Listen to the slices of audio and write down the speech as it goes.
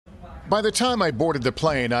By the time I boarded the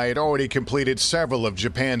plane, I had already completed several of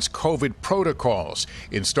Japan's COVID protocols,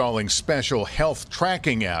 installing special health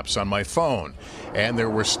tracking apps on my phone. And there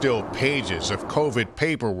were still pages of COVID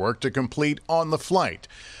paperwork to complete on the flight.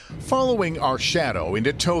 Following our shadow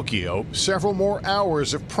into Tokyo, several more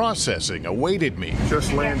hours of processing awaited me.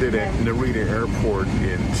 Just landed at Narita Airport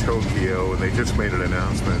in Tokyo, and they just made an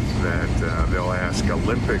announcement that they'll ask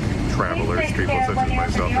Olympic travelers, people such as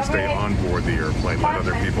myself, to stay on board the airplane, let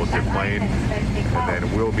other people deplane, and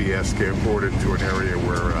then we'll be escorted to an area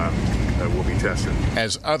where we'll be tested.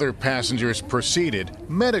 As other passengers proceeded,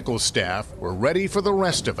 medical staff were ready for the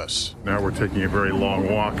rest of us. Now we're taking a very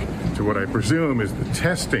long walk to what I presume is the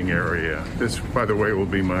testing area. This, by the way, will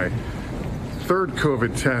be my third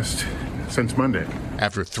COVID test since Monday.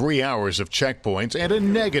 After 3 hours of checkpoints and a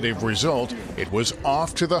negative result, it was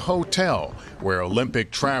off to the hotel, where Olympic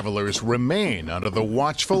travelers remain under the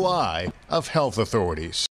watchful eye of health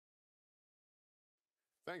authorities.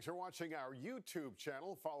 Thanks for watching our YouTube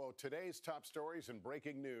channel. Follow today's top stories and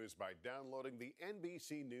breaking news by downloading the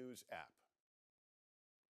NBC News app.